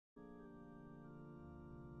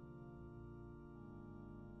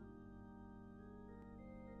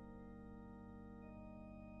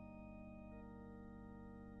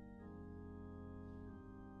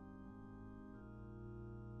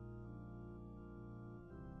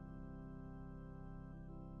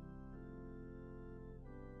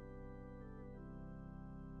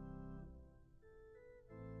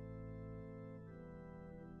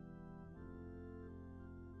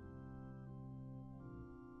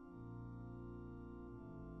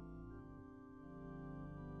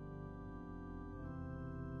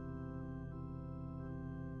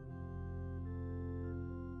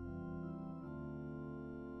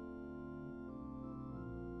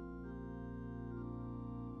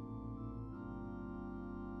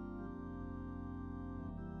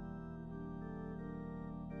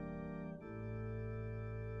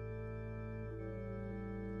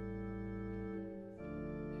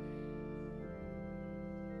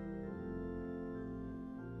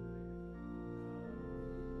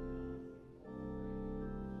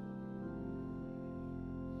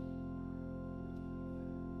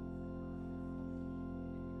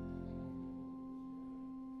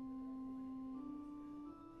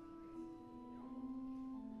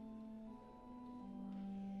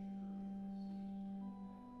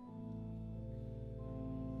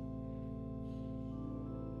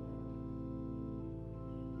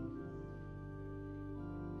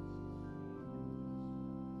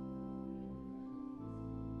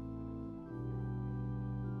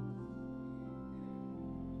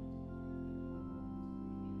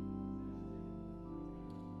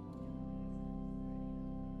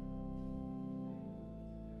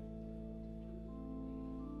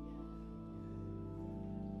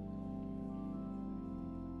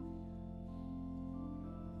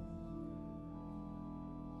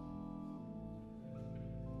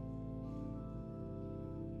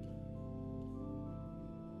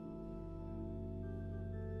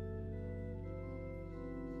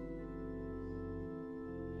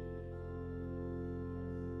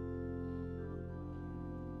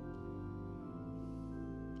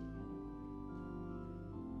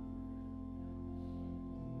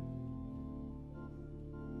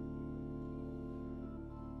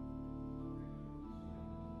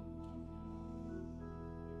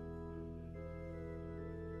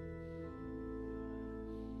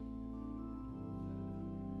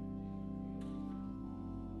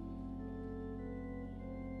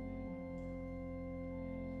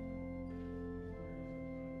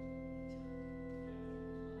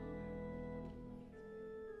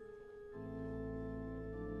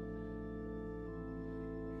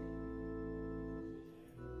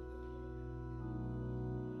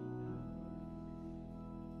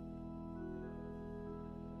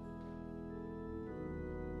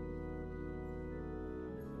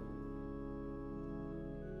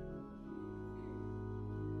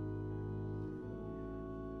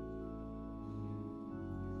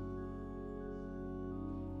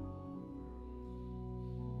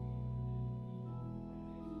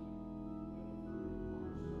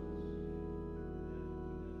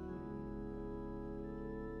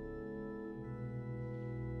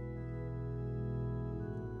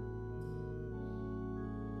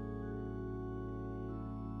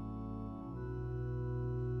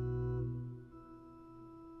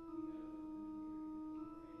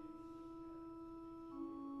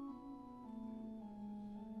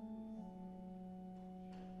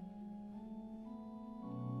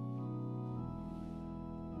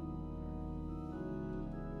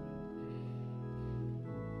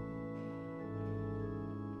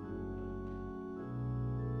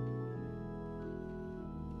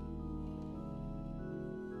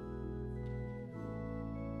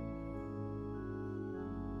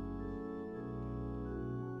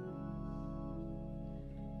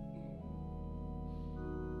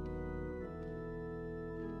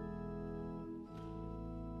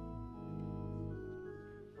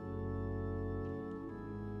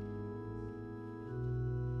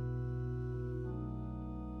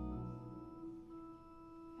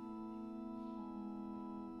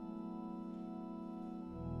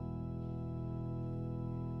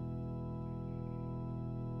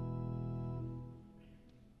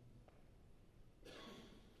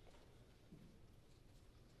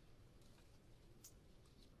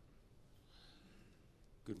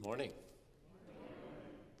Good morning.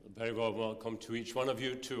 Very well welcome to each one of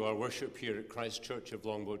you to our worship here at Christ Church of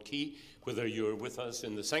Longboat Quay, whether you're with us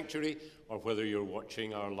in the sanctuary or whether you're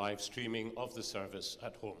watching our live streaming of the service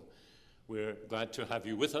at home. We're glad to have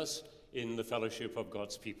you with us in the fellowship of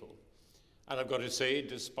God's people. And I've got to say,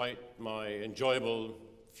 despite my enjoyable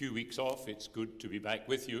few weeks off, it's good to be back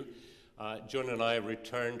with you. Joan and I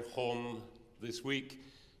returned home this week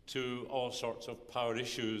to all sorts of power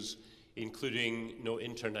issues, including no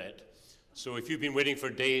internet. So if you've been waiting for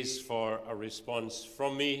days for a response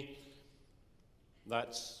from me,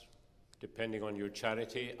 that's, depending on your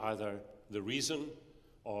charity, either the reason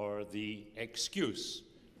or the excuse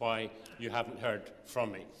why you haven't heard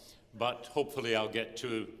from me. But hopefully I'll get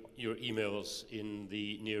to your emails in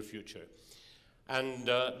the near future.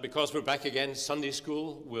 And because we're back again, Sunday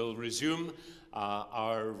school will resume.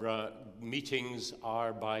 Our meetings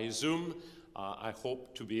are by Zoom. I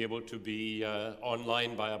hope to be able to be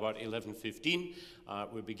online by about 11:15.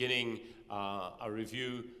 We're beginning a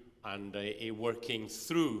review and a working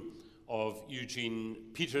through of Eugene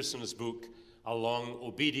Peterson's book, A Long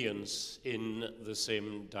Obedience in the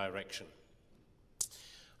Same Direction.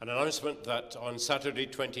 An announcement that on Saturday,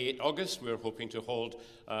 28 August, we're hoping to hold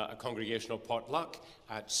a congregational potluck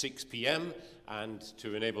at 6 p.m. And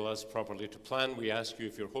to enable us properly to plan, we ask you,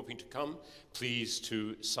 if you're hoping to come, please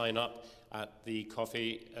to sign up at the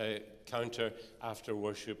coffee counter after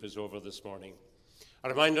worship is over this morning. A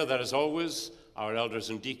reminder that, as always, our elders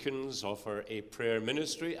and deacons offer a prayer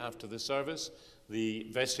ministry after the service. The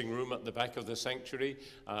vesting room at the back of the sanctuary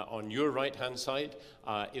on your right-hand side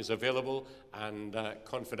is available, and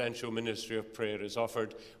confidential ministry of prayer is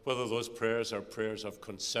offered, whether those prayers are prayers of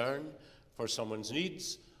concern for someone's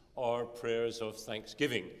needs or prayers of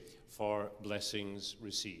thanksgiving for blessings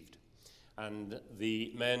received. And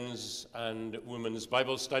the men's and women's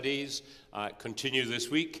Bible studies continue this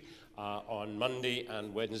week on Monday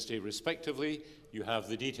and Wednesday, respectively. You have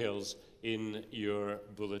the details in your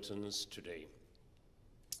bulletins today.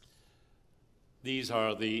 These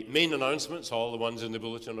are the main announcements. All the ones in the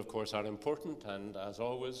bulletin, of course, are important, and as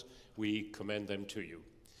always, we commend them to you.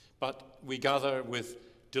 But we gather with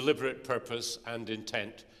deliberate purpose and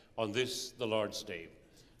intent on this, the Lord's Day.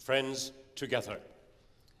 Friends, together,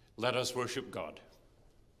 let us worship God.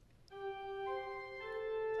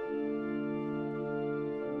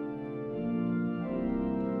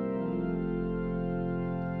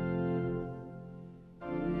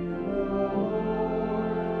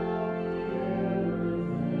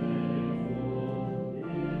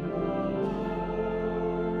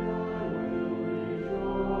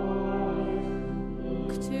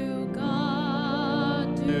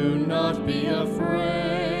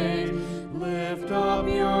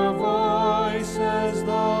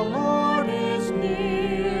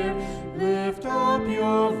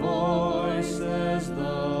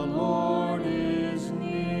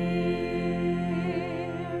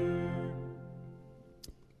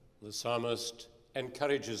 The psalmist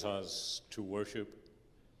encourages us to worship.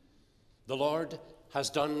 The Lord has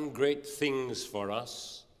done great things for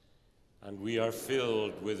us, and we are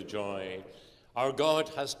filled with joy. Our God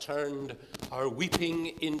has turned our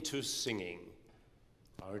weeping into singing,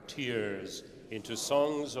 our tears into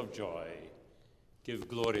songs of joy. Give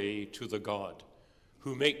glory to the God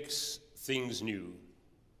who makes things new.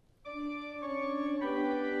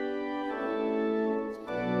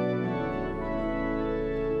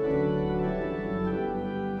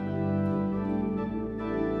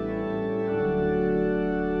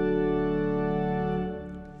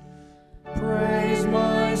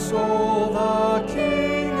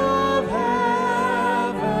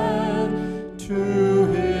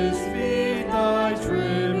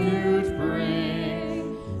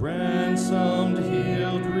 Ransomed,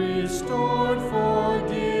 healed, restored for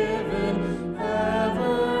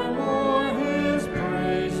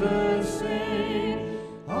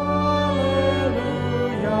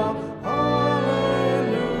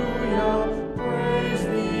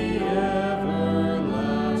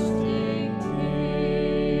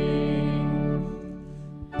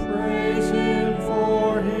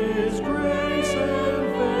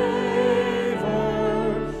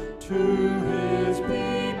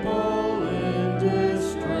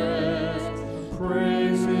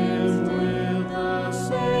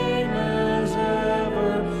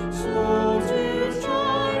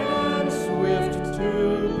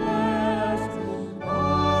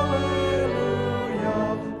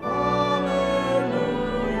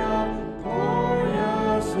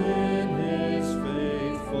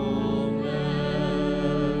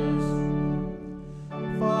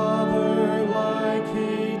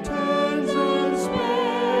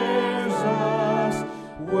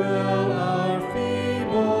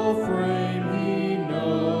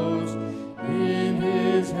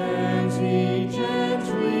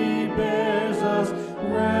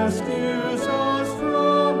rescues us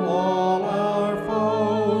from all our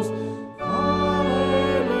foes.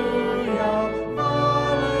 Hallelujah,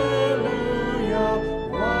 hallelujah,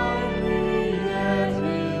 widely yet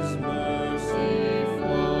his mercy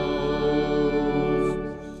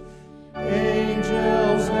flows.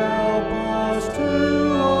 Angels help us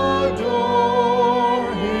to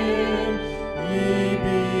adore him, ye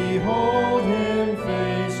behold him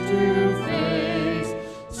face to face.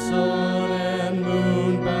 Sun and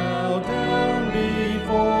moon bow down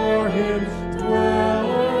before him,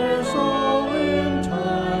 dwellers all in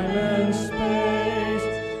time and space.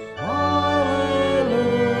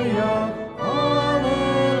 Hallelujah,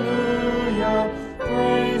 hallelujah,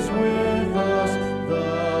 praise with us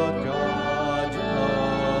the God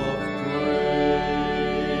of grace.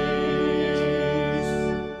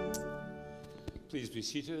 Please be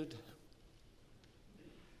seated.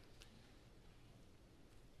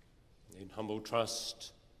 In humble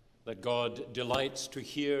trust that God delights to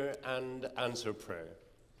hear and answer prayer,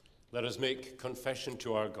 let us make confession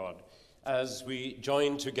to our God as we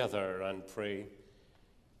join together and pray.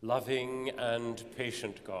 Loving and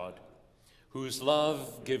patient God, whose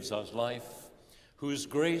love gives us life, whose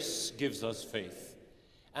grace gives us faith,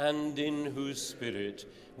 and in whose spirit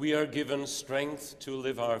we are given strength to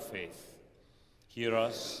live our faith. Hear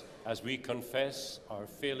us as we confess our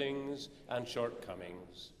failings and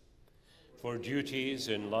shortcomings. For duties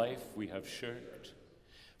in life we have shirked,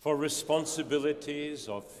 for responsibilities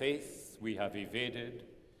of faith we have evaded,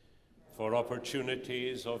 for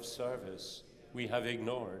opportunities of service we have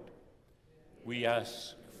ignored. We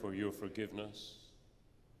ask for your forgiveness.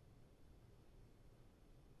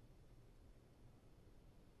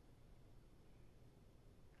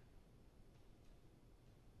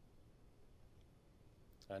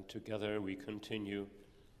 And together we continue.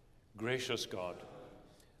 Gracious God,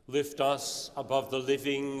 lift us above the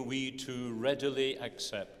living we too readily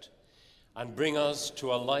accept, and bring us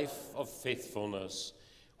to a life of faithfulness,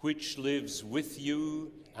 which lives with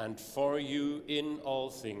you and for you in all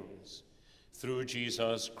things, through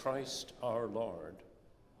Jesus Christ our Lord.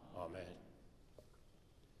 Amen.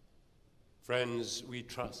 Friends, we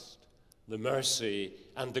trust the mercy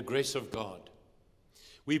and the grace of God.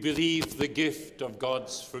 We believe the gift of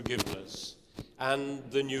God's forgiveness and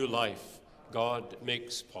the new life God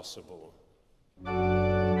makes possible. Praise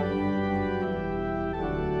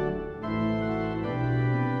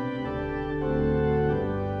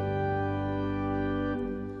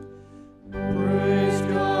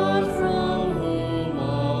God from whom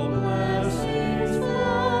all blessings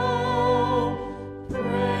flow.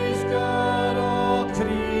 Praise God, all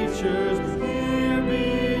creatures here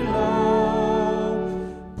below.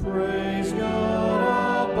 Praise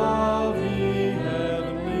God above, ye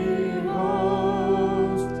heavenly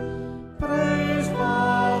host. Praise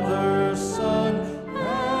Father, Son,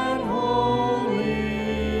 and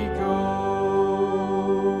Holy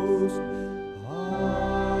Ghost. Amen.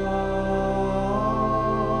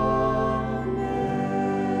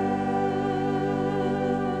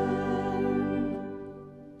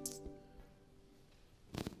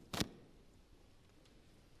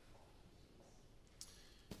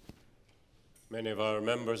 Many of our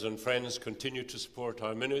members and friends continue to support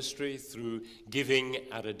our ministry through giving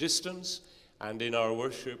at a distance, and in our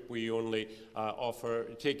worship we only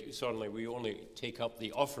take up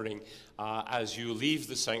the offering as you leave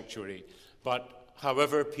the sanctuary. But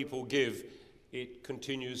however people give, it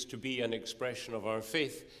continues to be an expression of our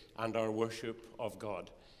faith and our worship of God.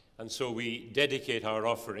 And so we dedicate our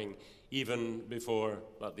offering even before,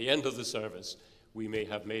 at the end of the service, we may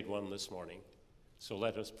have made one this morning. So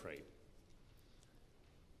let us pray.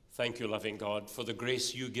 Thank you, loving God, for the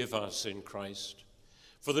grace you give us in Christ,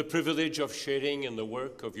 for the privilege of sharing in the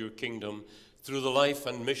work of your kingdom through the life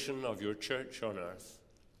and mission of your church on earth.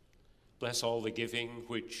 Bless all the giving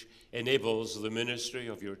which enables the ministry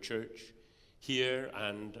of your church here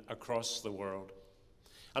and across the world.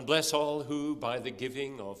 And bless all who, by the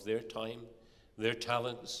giving of their time, their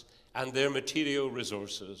talents, and their material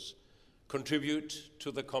resources, contribute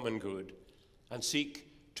to the common good and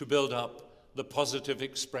seek to build up the positive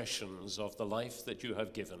expressions of the life that you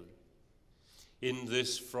have given. In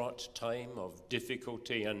this fraught time of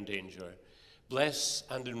difficulty and danger, bless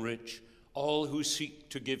and enrich all who seek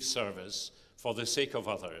to give service for the sake of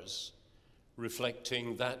others,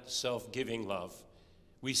 reflecting that self-giving love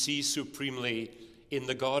we see supremely in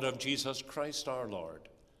the God of Jesus Christ our Lord,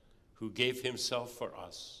 who gave himself for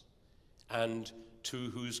us, and to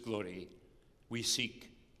whose glory we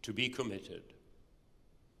seek to be committed.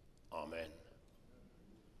 Amen.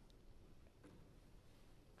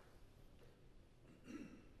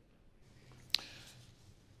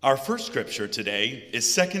 Our first scripture today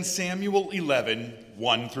is 2 Samuel 11,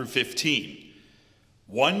 1 through 15.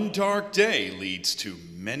 One dark day leads to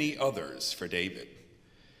many others for David.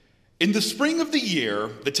 In the spring of the year,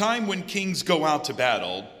 the time when kings go out to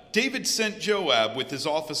battle, David sent Joab with his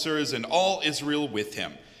officers and all Israel with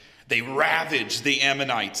him. They ravaged the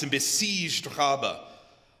Ammonites and besieged Rabbah.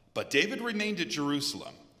 But David remained at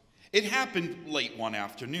Jerusalem. It happened late one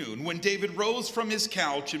afternoon when David rose from his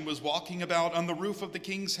couch and was walking about on the roof of the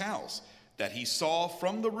king's house that he saw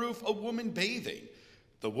from the roof a woman bathing.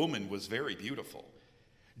 The woman was very beautiful.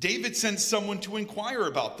 David sent someone to inquire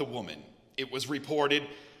about the woman. It was reported,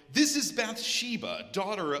 "This is Bathsheba,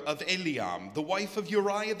 daughter of Eliam, the wife of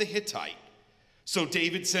Uriah the Hittite." So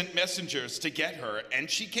David sent messengers to get her, and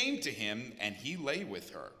she came to him, and he lay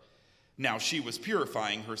with her. Now she was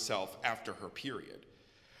purifying herself after her period.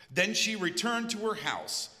 Then she returned to her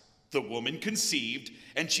house. The woman conceived,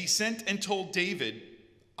 and she sent and told David,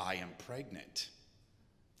 "I am pregnant."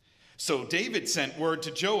 So David sent word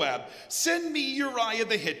to Joab, "Send me Uriah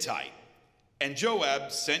the Hittite." And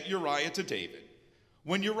Joab sent Uriah to David.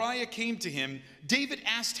 When Uriah came to him, David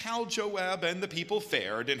asked how Joab and the people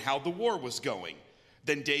fared and how the war was going.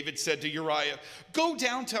 Then David said to Uriah, "Go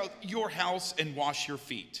down to your house and wash your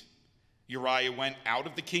feet." Uriah went out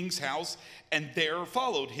of the king's house, and there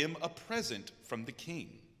followed him a present from the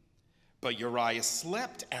king. But Uriah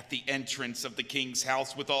slept at the entrance of the king's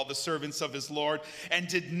house with all the servants of his lord, and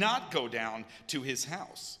did not go down to his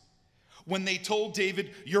house. When they told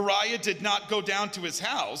David Uriah did not go down to his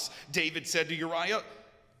house, David said to Uriah,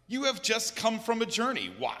 "You have just come from a journey.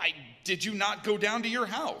 Why did you not go down to your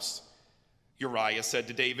house?" Uriah said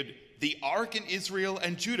to David, "The ark in Israel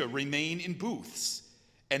and Judah remain in booths,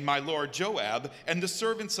 and my lord Joab and the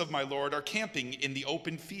servants of my lord are camping in the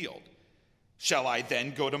open field. Shall I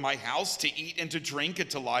then go to my house to eat and to drink and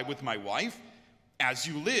to lie with my wife? As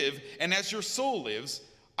you live and as your soul lives,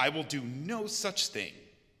 I will do no such thing."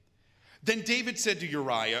 Then David said to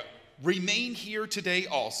Uriah, "Remain here today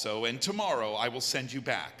also, and tomorrow I will send you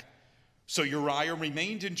back." So Uriah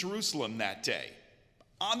remained in Jerusalem that day.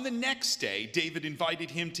 On the next day, David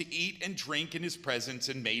invited him to eat and drink in his presence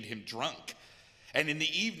and made him drunk. And in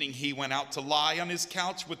the evening he went out to lie on his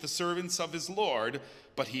couch with the servants of his lord,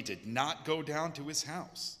 but he did not go down to his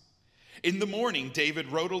house. In the morning David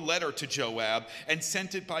wrote a letter to Joab and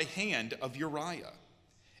sent it by hand of Uriah.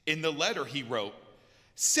 In the letter he wrote,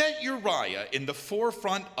 "Set Uriah in the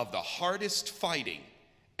forefront of the hardest fighting,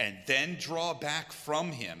 and then draw back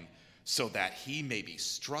from him so that he may be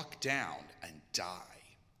struck down and die."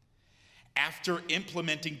 After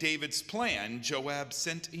implementing David's plan, Joab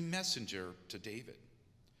sent a messenger to David.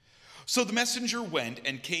 So the messenger went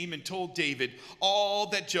and came and told David all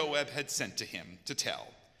that Joab had sent to him to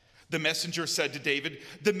tell. The messenger said to David,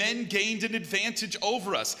 "The men gained an advantage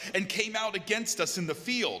over us and came out against us in the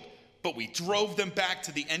field, but we drove them back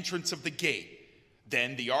to the entrance of the gate.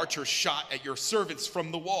 Then the archers shot at your servants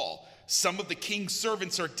from the wall. Some of the king's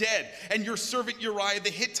servants are dead, and your servant Uriah the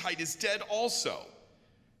Hittite is dead also."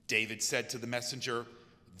 David said to the messenger,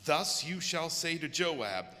 "Thus you shall say to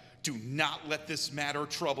Joab, do not let this matter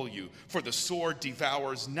trouble you, for the sword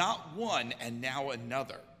devours not one and now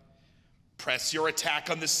another. Press your attack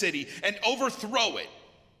on the city and overthrow it,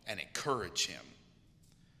 and encourage him."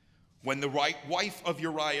 When the wife of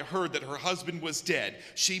Uriah heard that her husband was dead,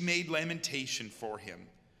 she made lamentation for him.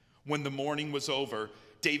 When the mourning was over,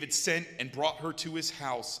 David sent and brought her to his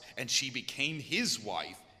house, and she became his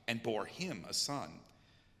wife and bore him a son.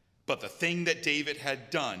 But the thing that David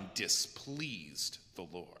had done displeased the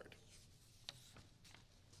Lord.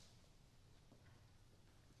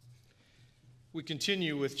 We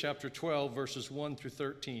continue with chapter 12, verses 1 through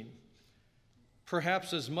 13.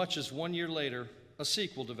 Perhaps as much as 1 year later, a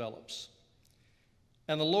sequel develops.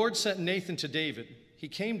 And the Lord sent Nathan to David. He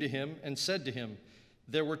came to him and said to him,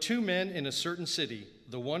 "There were 2 men in a certain city,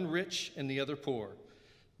 the one rich and the other poor.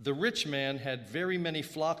 The rich man had very many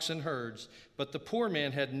flocks and herds, but the poor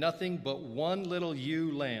man had nothing but one little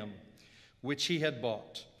ewe lamb, which he had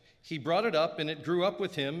bought. He brought it up, and it grew up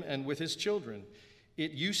with him and with his children.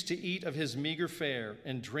 It used to eat of his meager fare,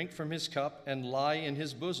 and drink from his cup, and lie in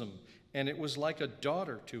his bosom, and it was like a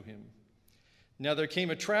daughter to him. Now there came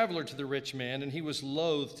a traveler to the rich man, and he was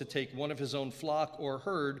loath to take one of his own flock or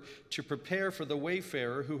herd to prepare for the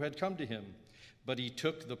wayfarer who had come to him. But he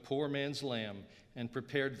took the poor man's lamb and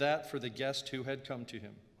prepared that for the guest who had come to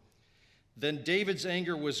him. Then David's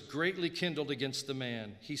anger was greatly kindled against the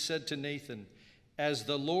man. He said to Nathan, "As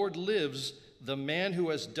the Lord lives, the man who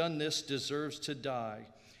has done this deserves to die.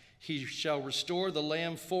 He shall restore the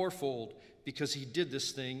lamb fourfold, because he did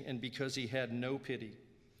this thing and because he had no pity."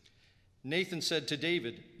 Nathan said to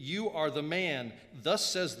David, "You are the man. Thus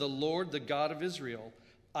says the Lord, the God of Israel.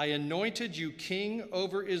 I anointed you king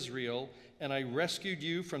over Israel, and I rescued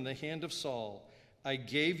you from the hand of Saul. I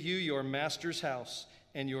gave you your master's house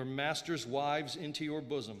and your master's wives into your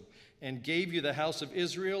bosom, and gave you the house of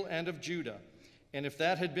Israel and of Judah. And if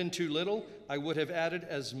that had been too little, I would have added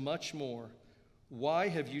as much more. Why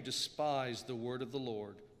have you despised the word of the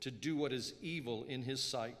Lord, to do what is evil in his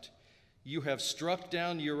sight? You have struck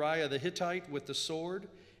down Uriah the Hittite with the sword,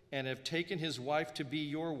 and have taken his wife to be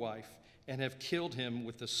your wife, and have killed him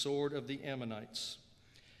with the sword of the Ammonites.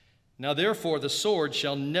 Now therefore the sword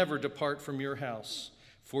shall never depart from your house,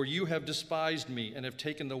 for you have despised me, and have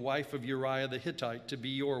taken the wife of Uriah the Hittite to be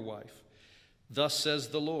your wife. Thus says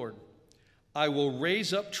the Lord, I will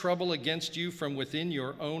raise up trouble against you from within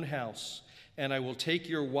your own house, and I will take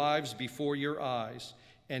your wives before your eyes,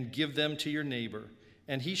 and give them to your neighbor,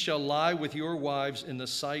 and he shall lie with your wives in the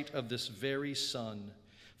sight of this very sun.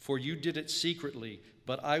 For you did it secretly,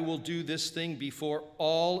 but I will do this thing before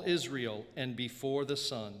all Israel and before the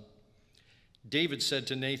sun. David said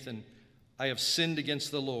to Nathan, I have sinned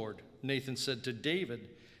against the Lord. Nathan said to David,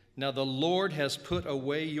 Now the Lord has put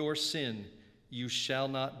away your sin. You shall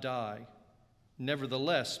not die.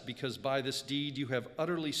 Nevertheless, because by this deed you have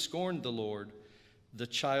utterly scorned the Lord, the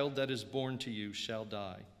child that is born to you shall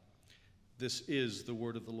die. This is the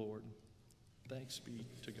word of the Lord. Thanks be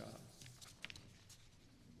to God.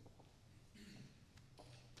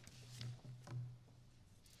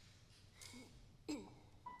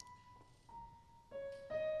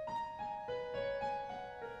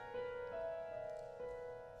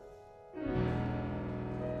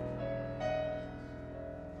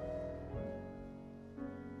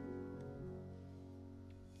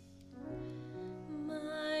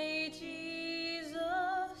 My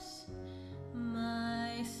Jesus,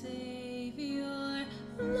 my Savior,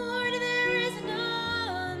 Lord.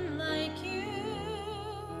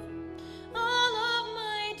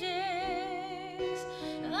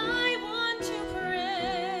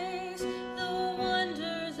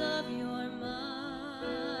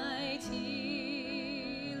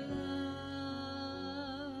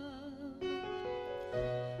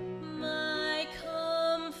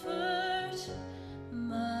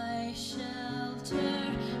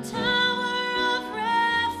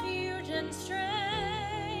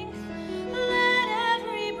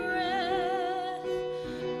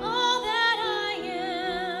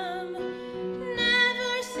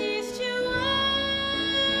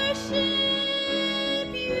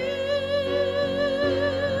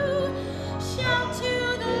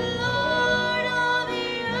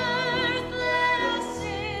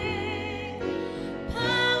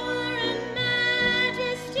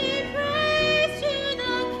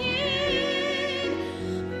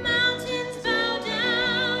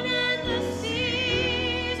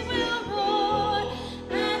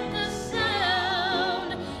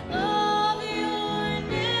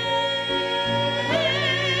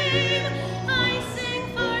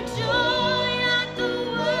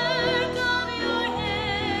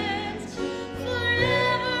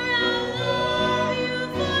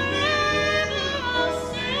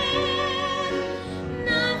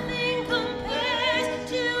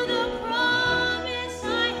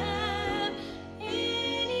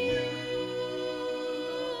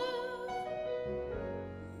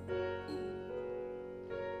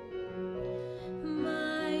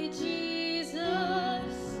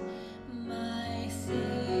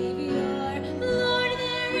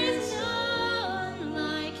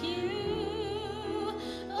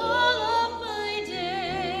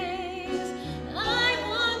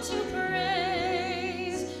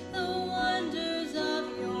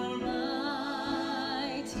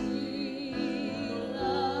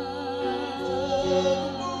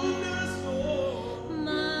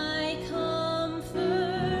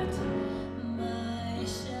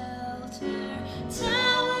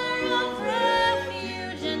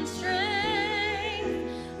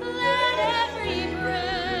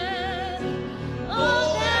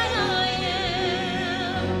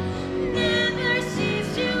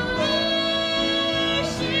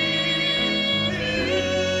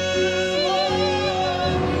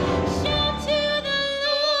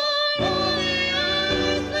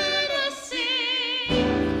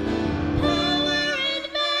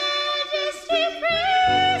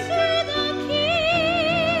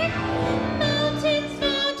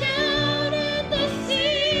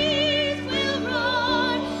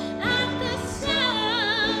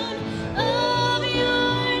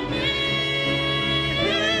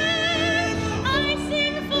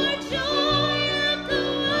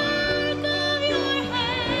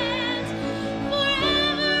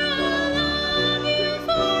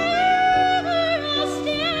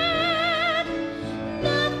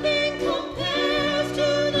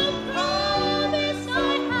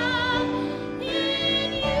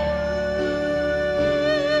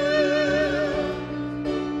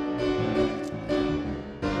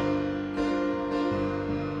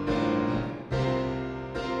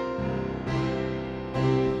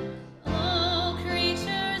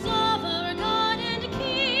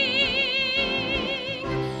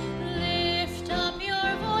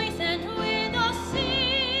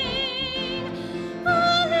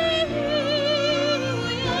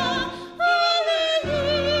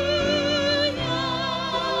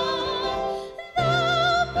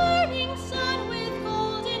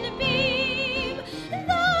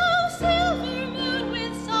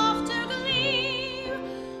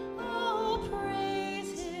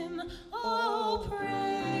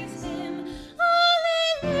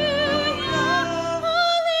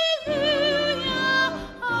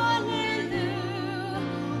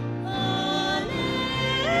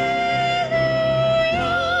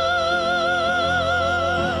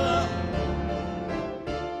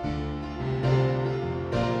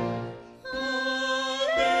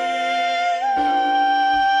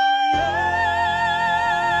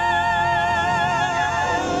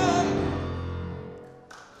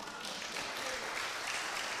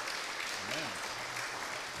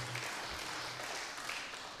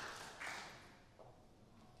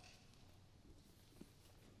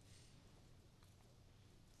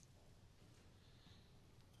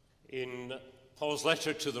 In Paul's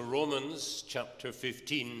letter to the Romans, chapter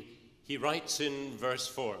 15, he writes in verse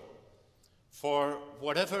 4, "For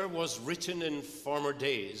whatever was written in former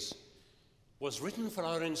days was written for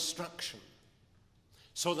our instruction,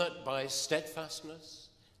 so that by steadfastness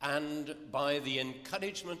and by the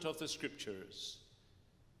encouragement of the Scriptures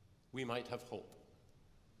we might have hope."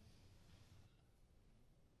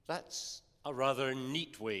 That's a rather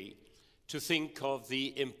neat way to think of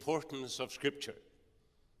the importance of Scripture,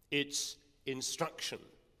 its instruction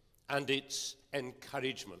and its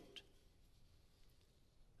encouragement.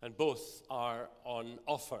 And both are on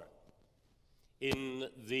offer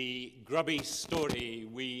in the grubby story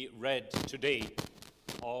we read today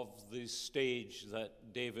of the stage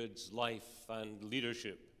that David's life and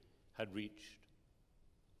leadership had reached.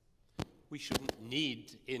 We shouldn't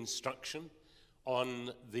need instruction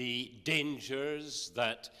on the dangers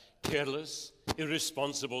that careless,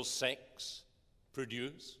 irresponsible sex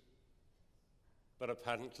produce, but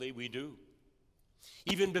apparently we do.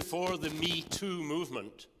 Even before the Me Too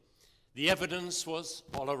movement, the evidence was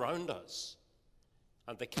all around us,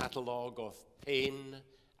 and the catalogue of pain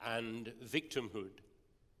and victimhood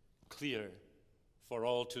clear for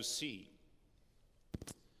all to see.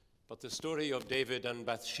 But the story of David and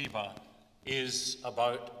Bathsheba is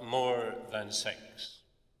about more than sex.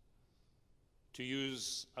 To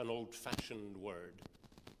use an old-fashioned word,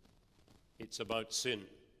 it's about sin.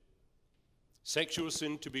 Sexual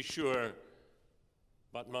sin, to be sure,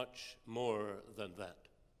 but much more than that.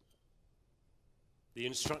 The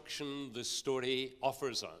instruction this story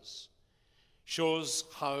offers us shows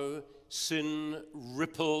how sin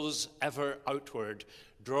ripples ever outward,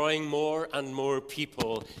 drawing more and more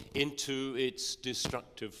people into its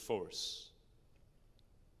destructive force.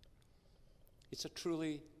 It's a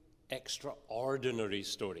truly extraordinary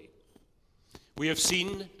story. We have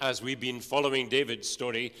seen, as we've been following David's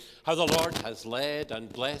story, how the Lord has led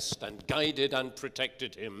and blessed and guided and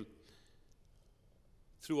protected him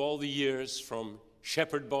through all the years from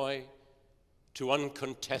shepherd boy to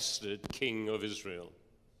uncontested king of Israel.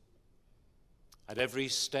 At every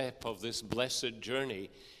step of this blessed journey,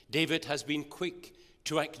 David has been quick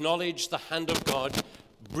to acknowledge the hand of God,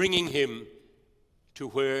 bringing him to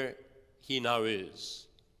where he now is.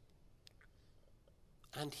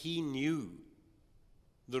 And he knew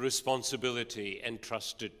the responsibility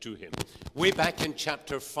entrusted to him. Way back in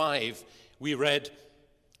chapter 5, we read,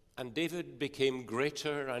 "And David became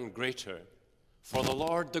greater and greater, for the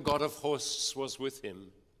Lord, the God of hosts, was with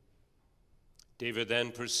him." David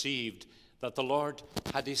then perceived that the Lord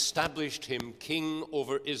had established him king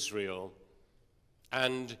over Israel,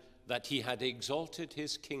 and that he had exalted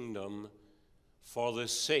his kingdom for the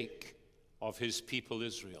sake of his people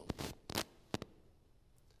Israel.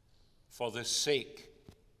 For the sake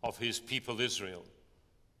of his people Israel.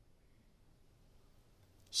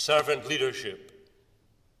 Servant leadership,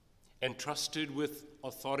 entrusted with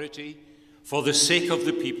authority for the sake of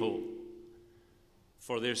the people,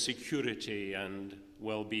 for their security and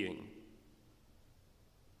well-being.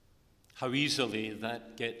 How easily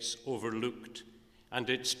that gets overlooked and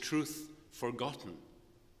its truth forgotten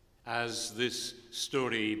as this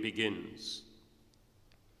story begins.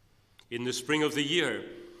 In the spring of the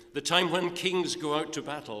year, the time when kings go out to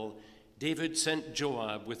battle, David sent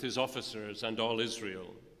Joab with his officers and all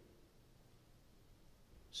Israel.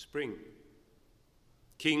 Spring.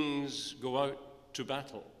 Kings go out to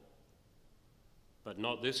battle, but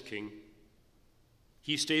not this king.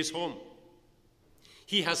 He stays home.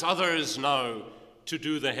 He has others now to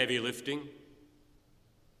do the heavy lifting.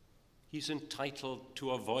 He's entitled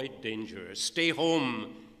to avoid danger, stay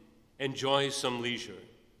home, enjoy some leisure.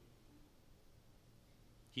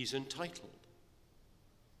 He's entitled.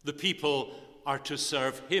 The people are to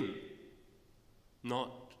serve him,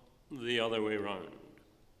 not the other way around.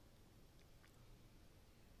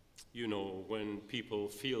 You know, when people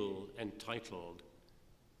feel entitled,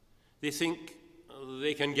 they think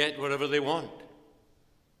they can get whatever they want.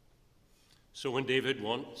 So when David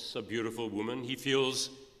wants a beautiful woman, he feels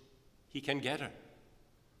he can get her,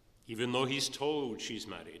 even though he's told she's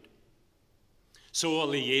married. So a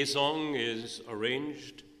liaison is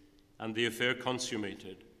arranged and the affair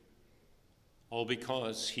consummated, all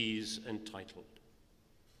because he's entitled.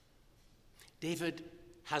 David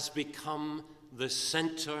has become the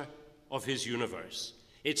center of his universe.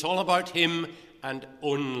 It's all about him and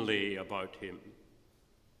only about him.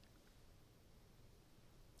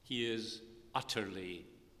 He is utterly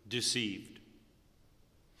deceived.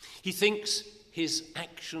 He thinks his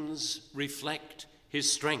actions reflect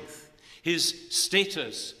his strength, his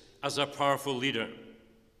status as a powerful leader.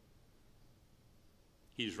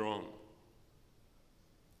 He's wrong.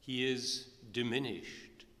 he is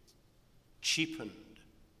diminished, cheapened,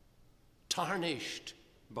 tarnished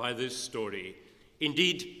by this story.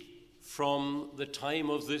 Indeed, from the time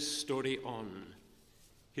of this story on,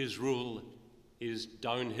 his rule is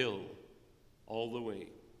downhill all the way.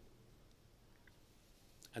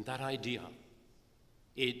 And that idea,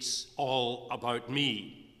 it's all about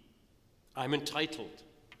me, I'm entitled,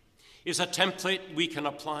 is a template we can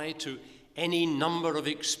apply to any number of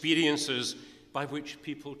experiences by which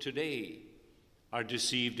people today are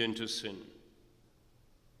deceived into sin.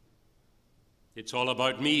 It's all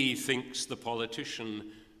about me, thinks the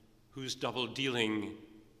politician whose double dealing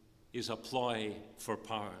is a ploy for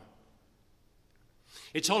power.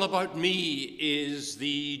 It's all about me is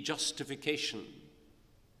the justification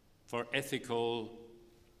for ethical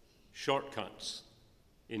shortcuts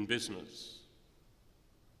in business.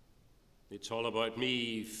 It's all about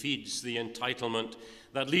me feeds the entitlement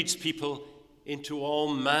that leads people into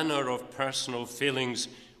all manner of personal failings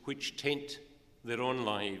which taint their own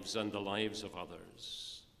lives and the lives of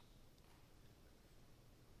others.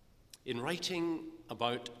 In writing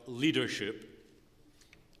about leadership,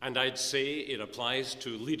 and I'd say it applies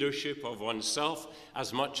to leadership of oneself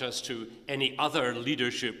as much as to any other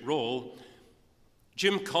leadership role,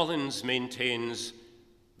 Jim Collins maintains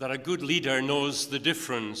that a good leader knows the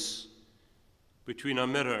difference between a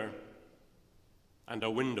mirror and a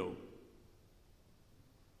window.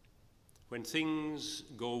 When things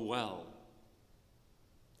go well,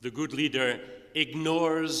 the good leader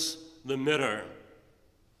ignores the mirror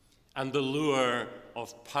and the lure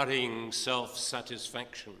of purring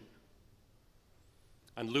self-satisfaction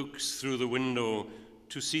and looks through the window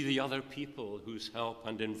to see the other people whose help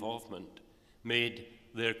and involvement made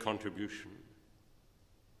their contribution.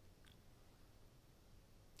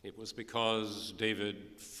 It was because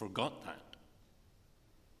David forgot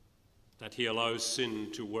that he allows sin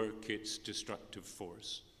to work its destructive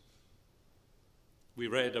force. We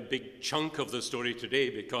read a big chunk of the story today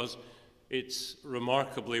because it's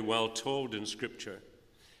remarkably well told in Scripture.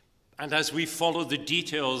 And as we follow the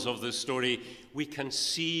details of the story, we can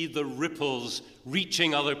see the ripples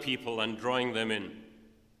reaching other people and drawing them in.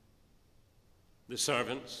 The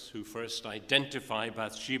servants who first identify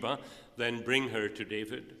Bathsheba then bring her to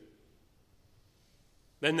David.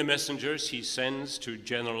 Then the messengers he sends to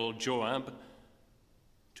General Joab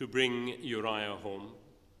to bring Uriah home.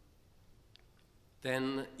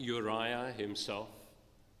 Then Uriah himself,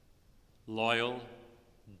 loyal,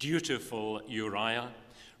 dutiful Uriah,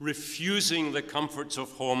 refusing the comforts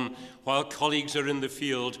of home while colleagues are in the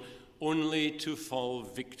field, only to fall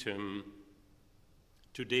victim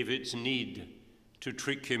to David's need to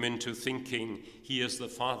trick him into thinking he is the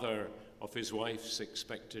father of his wife's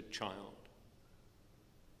expected child.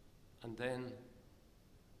 And then,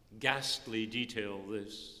 ghastly detail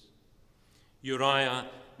this, Uriah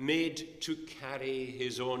made to carry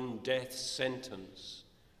his own death sentence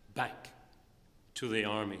back to the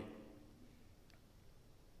army.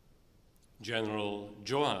 General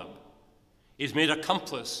Joab is made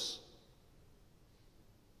accomplice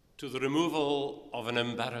to the removal of an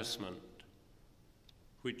embarrassment,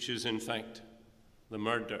 which is in fact the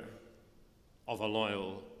murder of a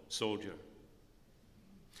loyal soldier.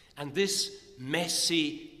 And this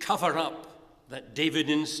messy cover-up that David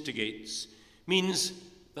instigates means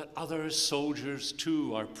that other soldiers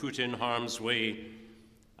too are put in harm's way,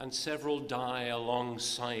 and several die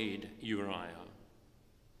alongside Uriah.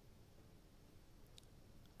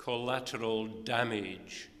 Collateral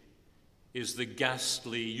damage is the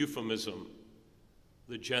ghastly euphemism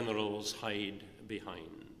the generals hide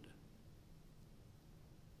behind.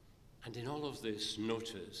 And in all of this,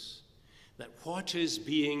 notice that what is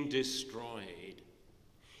being destroyed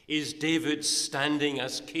is David standing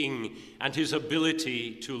as king and his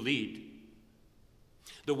ability to lead.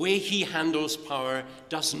 The way he handles power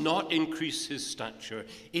does not increase his stature,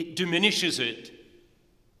 it diminishes it.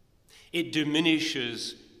 It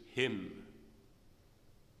diminishes him.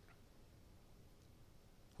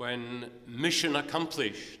 When mission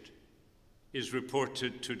accomplished is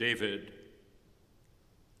reported to David,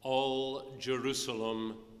 all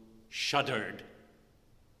Jerusalem shuddered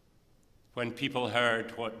when people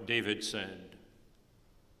heard what David said.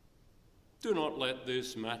 "Do not let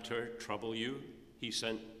this matter trouble you," he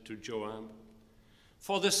sent to Joab,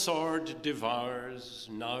 "for the sword devours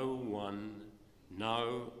now one,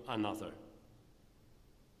 now another."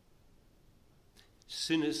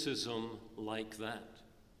 Cynicism like that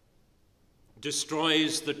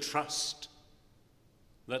destroys the trust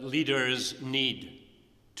that leaders need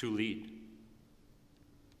to lead.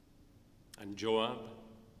 And Joab,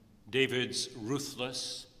 David's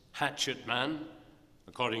ruthless hatchet man,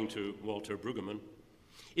 according to Walter Brueggemann,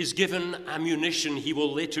 is given ammunition he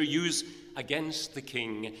will later use against the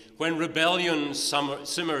king when rebellion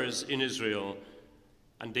simmers in Israel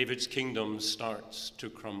and David's kingdom starts to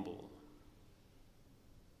crumble.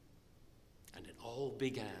 And it all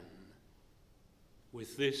began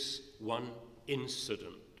with this one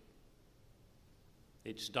incident.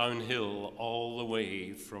 It's downhill all the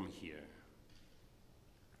way from here.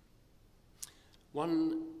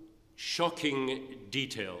 One shocking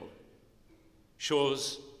detail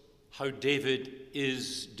shows how David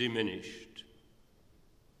is diminished.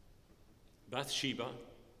 Bathsheba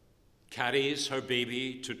carries her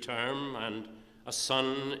baby to term and a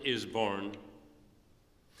son is born.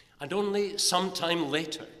 And only sometime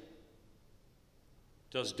later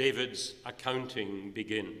does David's accounting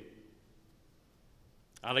begin.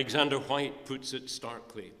 Alexander White puts it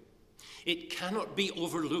starkly. It cannot be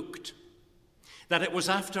overlooked that it was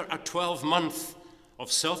after a 12-month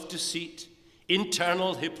of self-deceit,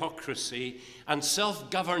 internal hypocrisy, and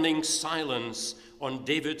self-governing silence on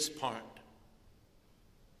David's part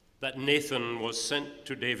that Nathan was sent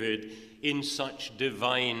to David in such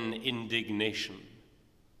divine indignation.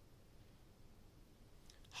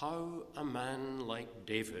 How a man like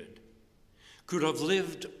David could have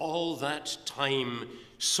lived all that time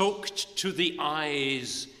soaked to the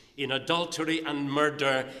eyes in adultery and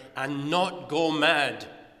murder and not go mad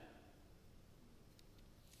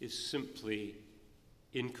is simply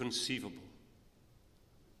inconceivable.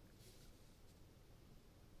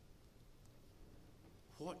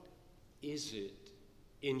 What is it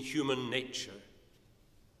in human nature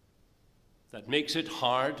that makes it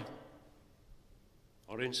hard,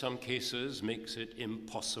 or in some cases makes it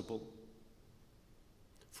impossible,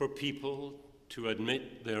 for people to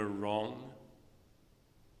admit they're wrong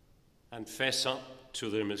and fess up to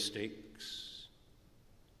their mistakes?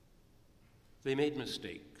 They made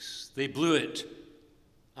mistakes, they blew it,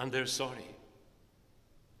 and they're sorry.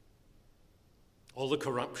 All the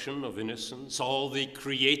corruption of innocence, all the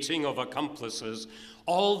creating of accomplices,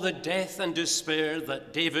 all the death and despair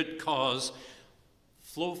that David caused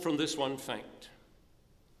flow from this one fact.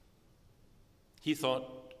 He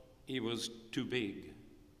thought he was too big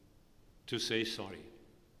to say sorry.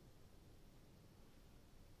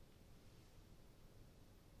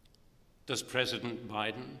 Does President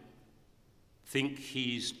Biden think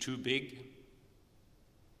he's too big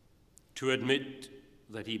to admit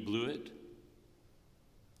that he blew it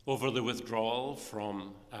over the withdrawal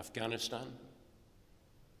from Afghanistan?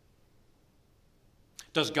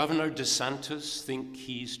 Does Governor DeSantis think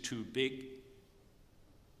he's too big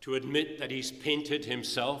to admit that he's painted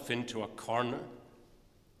himself into a corner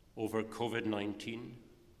over COVID-19?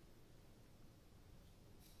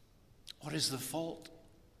 What is the fault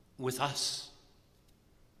with us?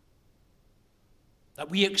 That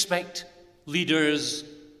we expect leaders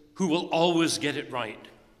who will always get it right.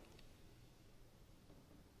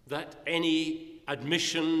 That any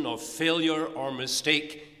admission of failure or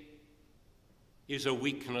mistake is a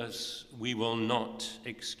weakness we will not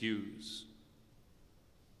excuse.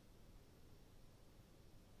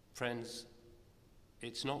 Friends,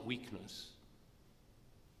 it's not weakness.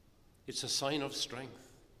 It's a sign of strength.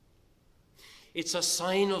 It's a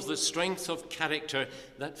sign of the strength of character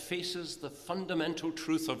that faces the fundamental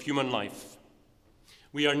truth of human life.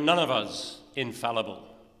 We are none of us infallible.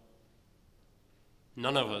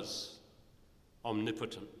 None of us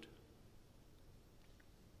omnipotent.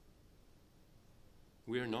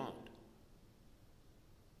 We are not.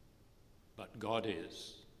 But God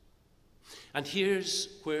is. And here's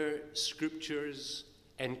where Scripture's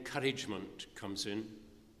encouragement comes in.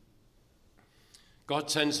 God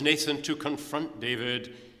sends Nathan to confront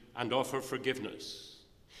David and offer forgiveness.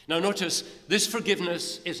 Now notice, this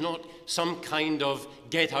forgiveness is not some kind of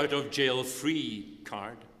get-out-of-jail-free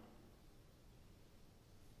card.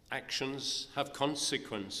 Actions have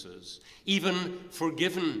consequences. Even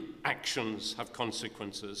forgiven actions have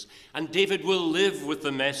consequences. And David will live with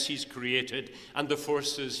the mess he's created and the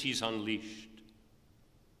forces he's unleashed.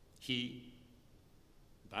 He,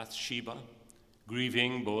 Bathsheba,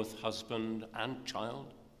 grieving both husband and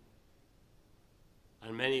child,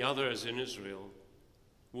 and many others in Israel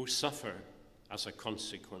will suffer as a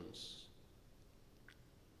consequence.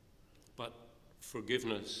 But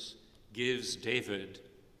forgiveness gives David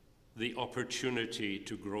the opportunity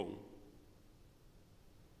to grow.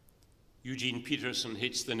 Eugene Peterson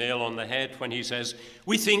hits the nail on the head when he says,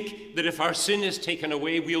 "We think that if our sin is taken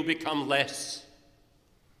away, we'll become less.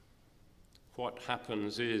 What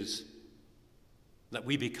happens is that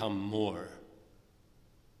we become more."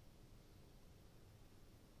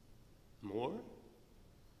 More?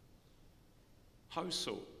 How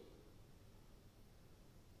so?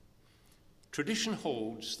 Tradition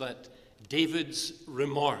holds that David's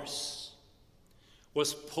remorse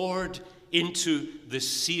was poured into the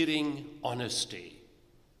searing honesty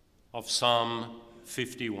of Psalm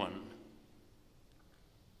 51.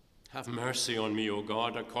 Have mercy on me, O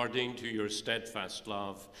God, according to your steadfast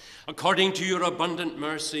love. According to your abundant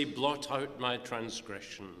mercy, blot out my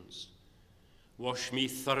transgressions. Wash me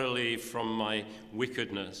thoroughly from my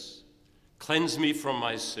wickedness. Cleanse me from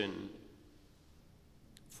my sin.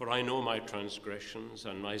 For I know my transgressions,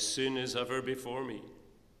 and my sin is ever before me.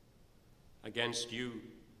 Against you,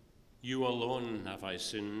 you alone have I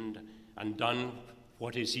sinned, and done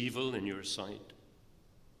what is evil in your sight.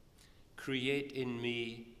 Create in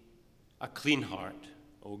me a clean heart,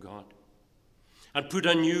 O God, and put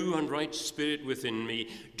a new and right spirit within me.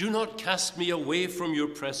 Do not cast me away from your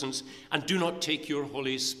presence, and do not take your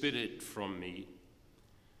Holy Spirit from me.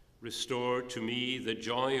 Restore to me the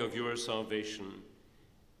joy of your salvation,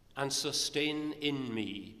 and sustain in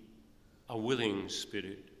me a willing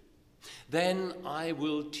spirit. Then I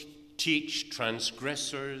will teach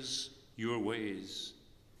transgressors your ways,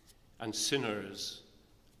 and sinners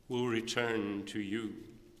will return to you.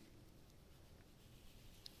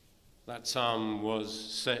 That psalm was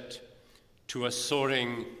set to a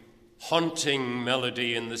soaring, haunting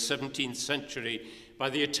melody in the 17th century by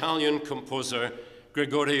the Italian composer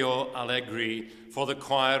Gregorio Allegri for the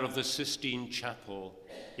choir of the Sistine Chapel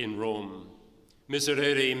in Rome.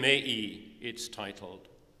 Miserere Mei, it's titled.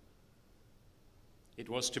 It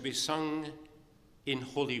was to be sung in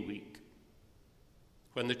Holy Week,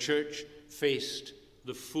 when the church faced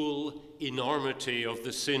the full enormity of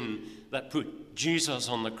the sin that put Jesus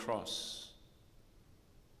on the cross,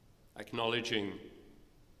 acknowledging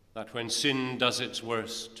that when sin does its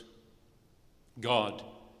worst, God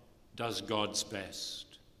does God's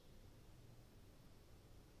best.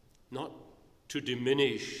 Not to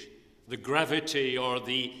diminish the gravity or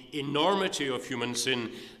the enormity of human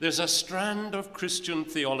sin, there's a strand of Christian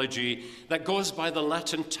theology that goes by the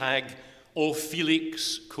Latin tag, O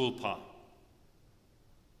felix culpa.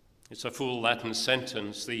 It's a full Latin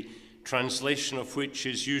sentence, the translation of which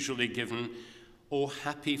is usually given, O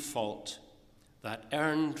happy fault that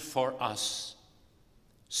earned for us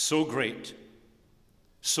so great,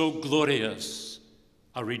 so glorious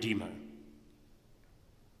a Redeemer.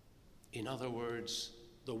 In other words,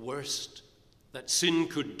 the worst that sin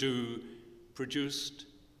could do produced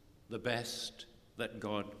the best that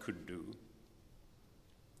God could do.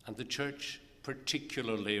 And the church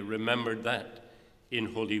particularly remembered that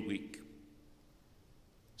in Holy Week.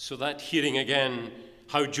 So that hearing again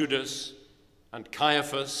how Judas and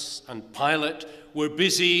Caiaphas and Pilate were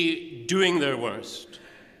busy doing their worst,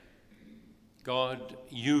 God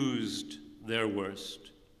used their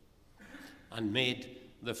worst and made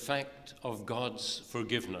the fact of God's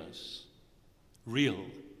forgiveness real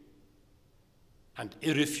and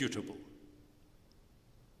irrefutable.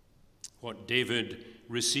 What David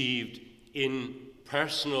received in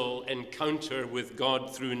personal encounter with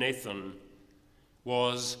God through Nathan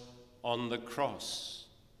was on the cross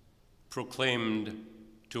proclaimed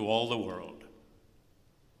to all the world.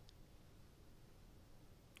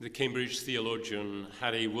 The Cambridge theologian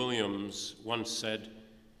Harry Williams once said,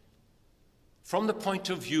 from the point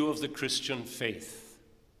of view of the Christian faith,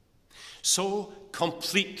 so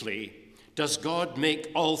completely does God make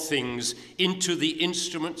all things into the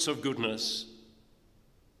instruments of goodness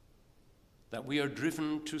that we are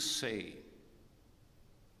driven to say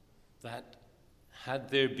that had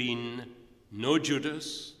there been no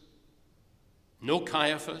Judas, no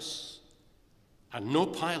Caiaphas, and no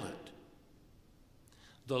Pilate,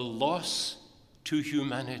 the loss to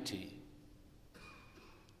humanity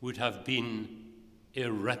would have been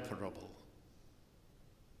irreparable.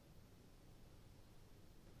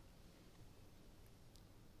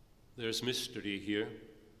 There's mystery here.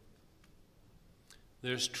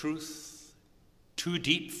 There's truth too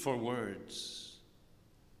deep for words,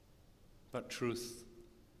 but truth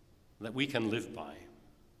that we can live by.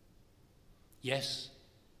 Yes,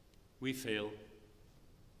 we fail.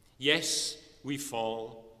 Yes, we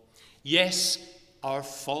fall. Yes, our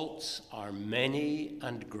faults are many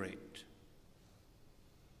and great.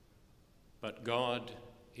 But God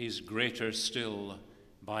is greater still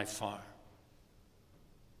by far.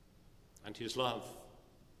 And his love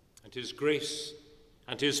and his grace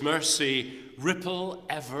and his mercy ripple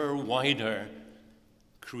ever wider,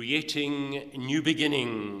 creating new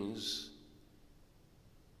beginnings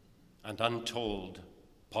and untold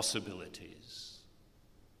possibilities.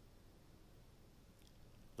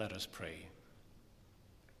 Let us pray.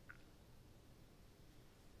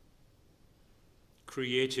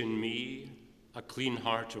 Create in me a clean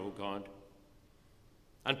heart, O God,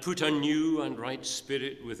 and put a new and right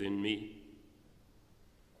spirit within me.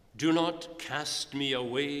 Do not cast me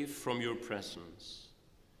away from your presence,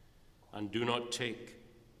 and do not take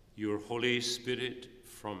your Holy Spirit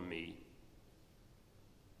from me.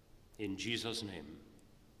 In Jesus' name,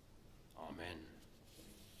 amen.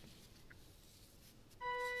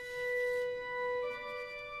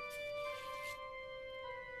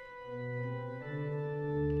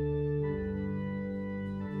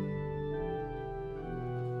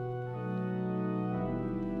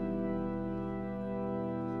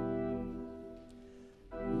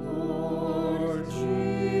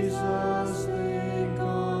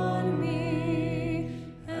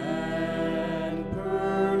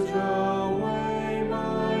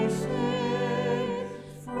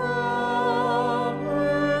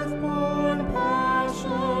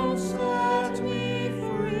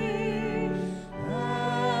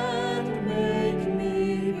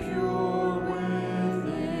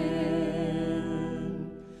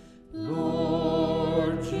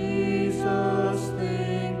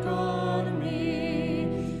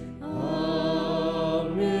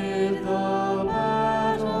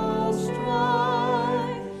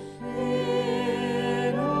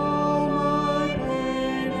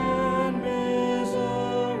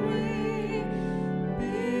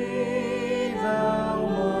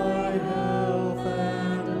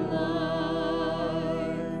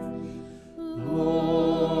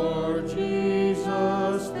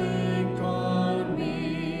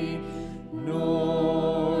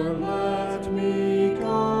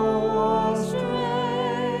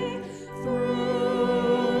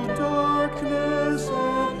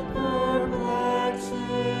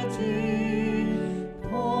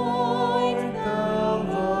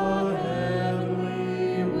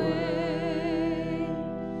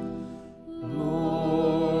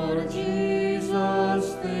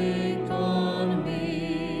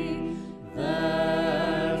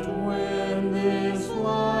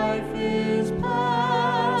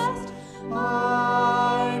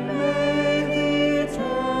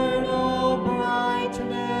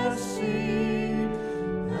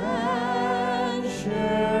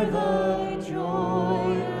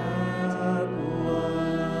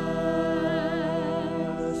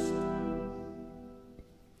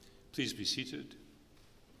 Please be seated.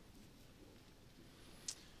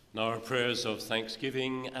 Now our prayers of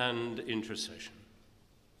thanksgiving and intercession.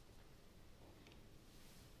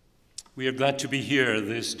 We are glad to be here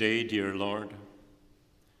this day, dear Lord,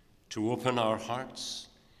 to open our hearts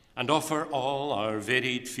and offer all our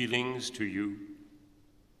varied feelings to you.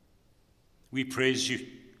 We praise you,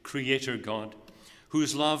 Creator God,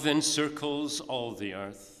 whose love encircles all the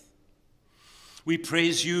earth. We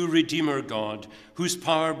praise you, Redeemer God, whose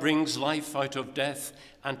power brings life out of death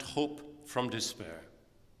and hope from despair.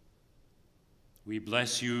 We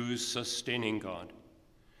bless you, sustaining God,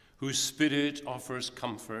 whose Spirit offers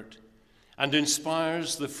comfort and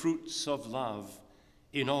inspires the fruits of love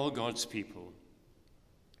in all God's people.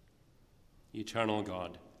 Eternal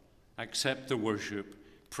God, accept the worship,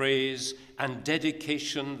 praise, and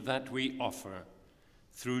dedication that we offer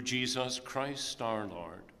through Jesus Christ our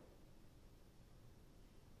Lord.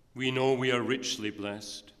 We know we are richly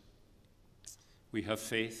blessed. We have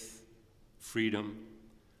faith, freedom,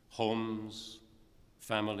 homes,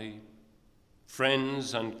 family,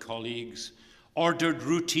 friends and colleagues, ordered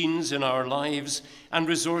routines in our lives, and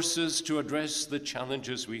resources to address the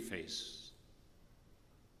challenges we face.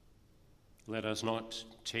 Let us not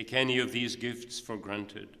take any of these gifts for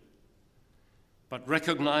granted, but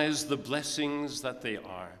recognize the blessings that they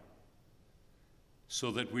are,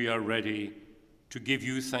 so that we are ready to give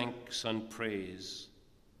you thanks and praise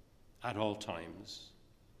at all times.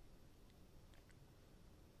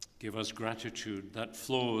 Give us gratitude that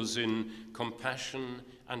flows in compassion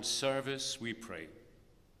and service, we pray.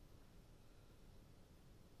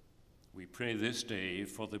 We pray this day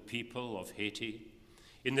for the people of Haiti,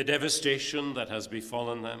 in the devastation that has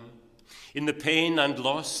befallen them, in the pain and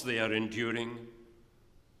loss they are enduring,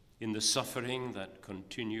 in the suffering that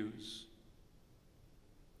continues,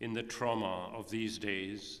 in the trauma of these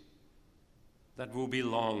days that will be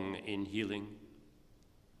long in healing.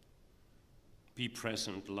 Be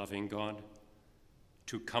present, loving God,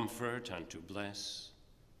 to comfort and to bless,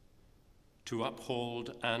 to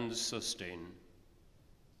uphold and sustain.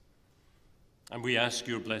 And we ask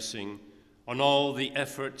your blessing on all the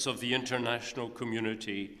efforts of the international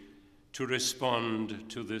community to respond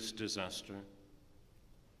to this disaster.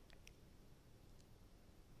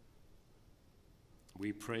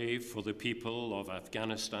 We pray for the people of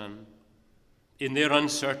Afghanistan in their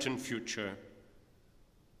uncertain future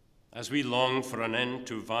as we long for an end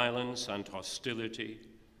to violence and hostility,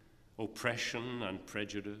 oppression and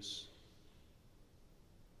prejudice.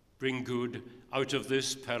 Bring good out of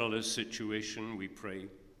this perilous situation, we pray.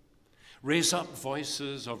 Raise up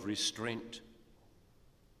voices of restraint.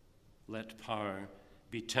 Let power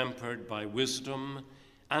be tempered by wisdom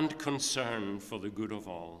and concern for the good of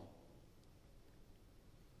all.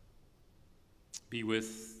 Be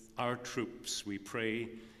with our troops, we pray,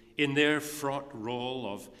 in their fraught role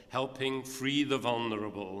of helping free the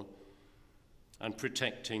vulnerable and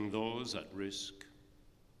protecting those at risk.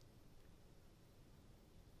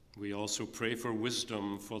 We also pray for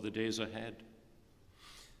wisdom for the days ahead,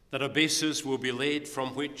 that a basis will be laid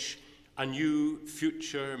from which a new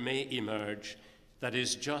future may emerge that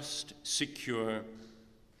is just, secure,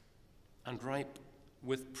 and ripe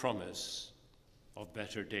with promise of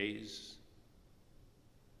better days.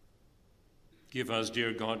 Give us,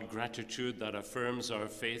 dear God, gratitude that affirms our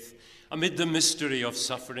faith amid the mystery of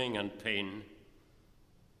suffering and pain,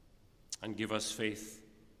 and give us faith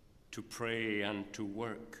to pray and to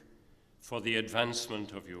work for the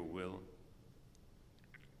advancement of your will.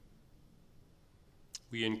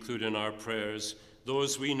 We include in our prayers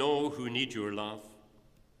those we know who need your love,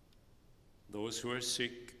 those who are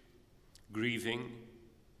sick, grieving,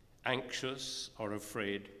 anxious, or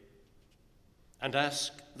afraid, and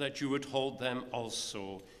ask that you would hold them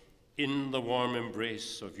also in the warm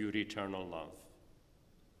embrace of your eternal love.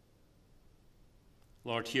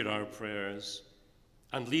 Lord, hear our prayers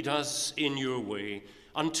and lead us in your way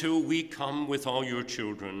until we come with all your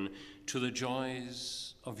children to the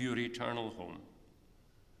joys of your eternal home.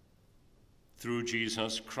 Through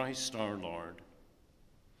Jesus Christ our Lord,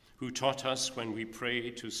 who taught us when we pray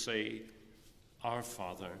to say, Our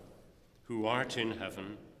Father, who art in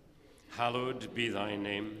heaven, hallowed be thy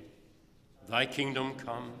name. Thy kingdom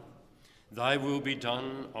come, thy will be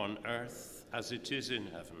done on earth as it is in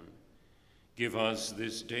heaven. Give us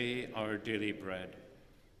this day our daily bread,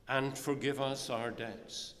 and forgive us our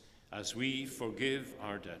debts, as we forgive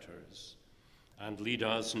our debtors. And lead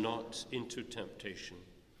us not into temptation,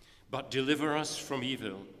 but deliver us from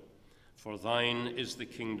evil. For thine is the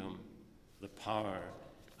kingdom, the power,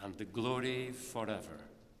 and the glory forever.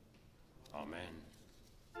 Amen.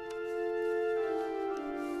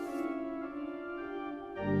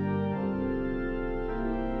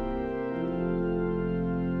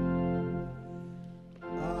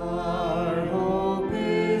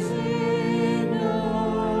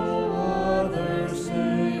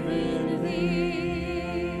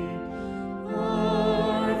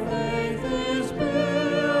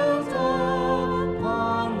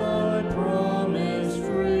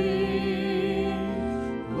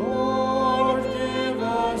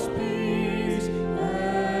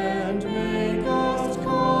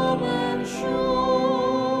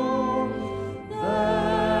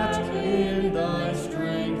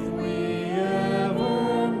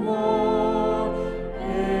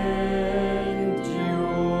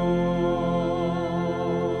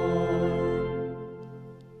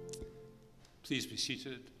 Please be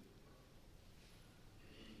seated.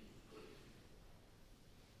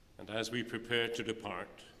 And as we prepare to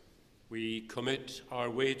depart, we commit our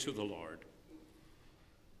way to the Lord.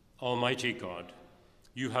 Almighty God,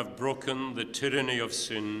 you have broken the tyranny of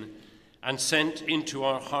sin and sent into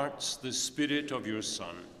our hearts the Spirit of your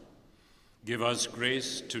Son. Give us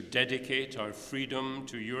grace to dedicate our freedom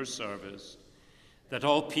to your service, that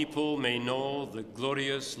all people may know the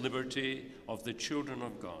glorious liberty of the children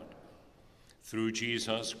of God. Through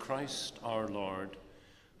Jesus Christ our Lord,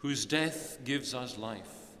 whose death gives us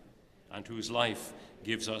life, and whose life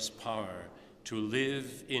gives us power to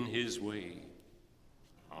live in his way.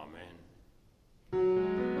 Amen.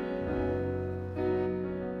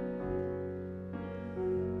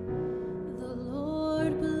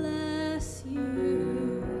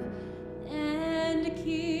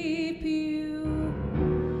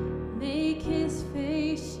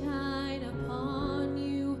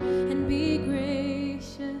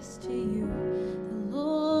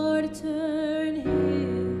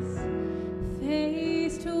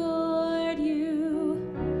 Toward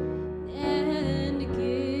you and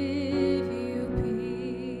give you peace.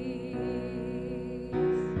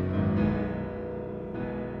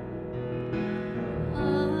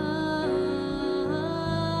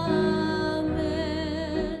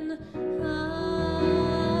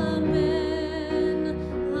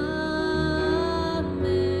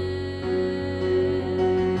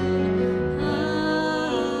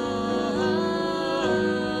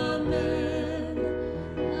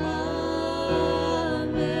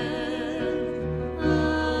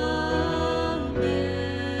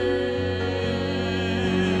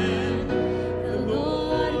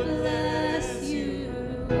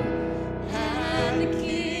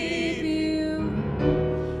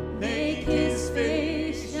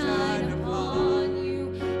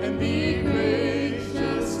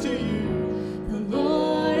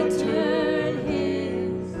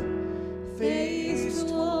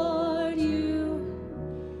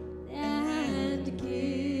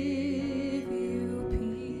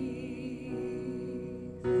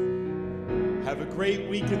 Have a great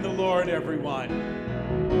week in the Lord, everyone.